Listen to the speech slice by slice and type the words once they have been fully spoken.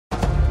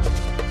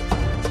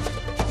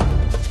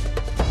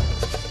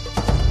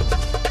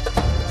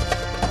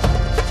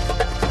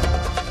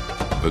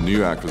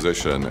new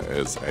acquisition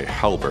is a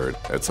halberd.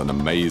 It's an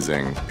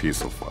amazing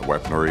piece of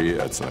weaponry.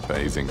 It's an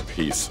amazing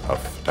piece of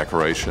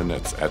decoration.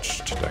 It's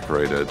etched,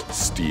 decorated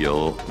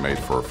steel made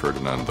for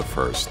Ferdinand the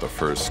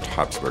first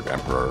Habsburg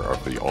emperor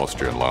of the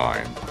Austrian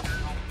line.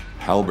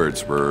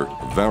 Halberds were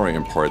very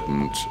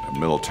important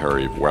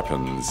military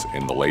weapons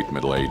in the late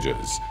Middle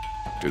Ages.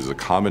 It is a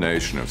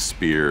combination of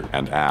spear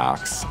and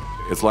axe.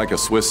 It's like a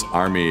Swiss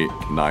army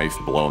knife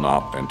blown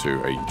up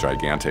into a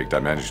gigantic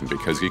dimension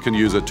because you can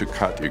use it to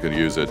cut, you can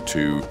use it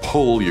to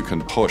pull, you can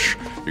push,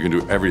 you can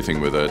do everything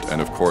with it,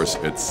 and of course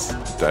it's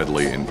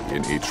deadly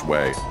in each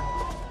way.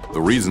 The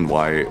reason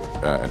why,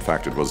 in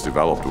fact, it was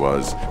developed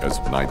was as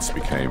knights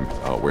became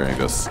wearing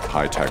this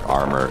high-tech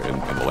armor in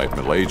the late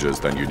Middle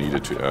Ages, then you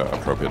needed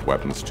appropriate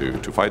weapons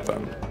to fight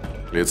them.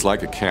 It's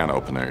like a can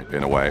opener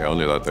in a way,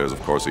 only that there's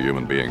of course a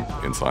human being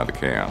inside the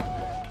can.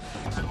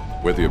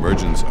 With the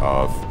emergence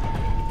of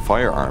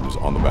firearms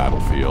on the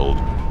battlefield,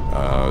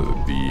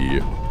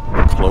 the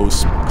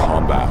close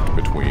combat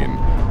between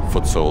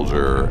foot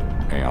soldier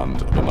and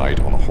the knight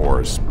on a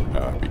horse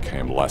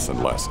became less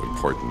and less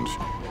important.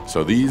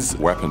 So these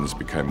weapons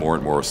became more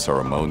and more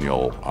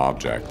ceremonial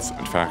objects.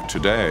 In fact,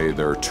 today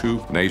there are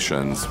two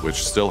nations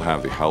which still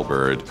have the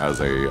halberd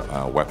as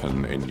a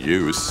weapon in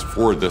use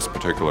for this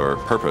particular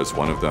purpose.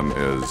 One of them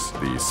is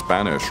the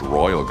Spanish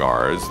royal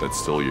guards that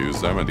still use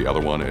them, and the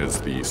other one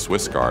is the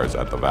Swiss guards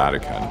at the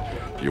Vatican.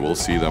 You will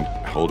see them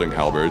holding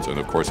halberds, and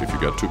of course if you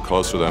get too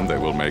close to them, they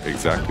will make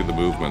exactly the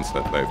movements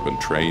that they've been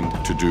trained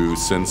to do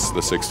since the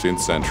 16th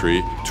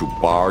century, to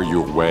bar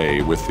your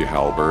way with the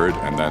halberd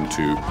and then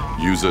to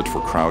use it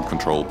for crowd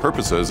control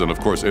purposes. And of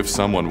course, if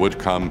someone would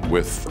come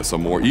with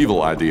some more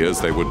evil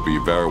ideas, they would be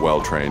very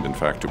well trained, in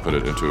fact, to put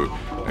it into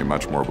a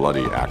much more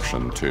bloody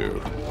action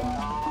too.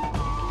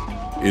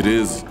 It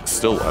is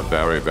still a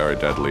very, very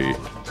deadly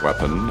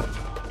weapon.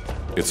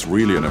 It's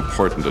really an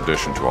important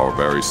addition to our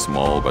very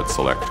small but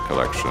select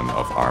collection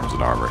of arms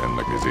and armor in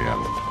the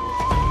museum.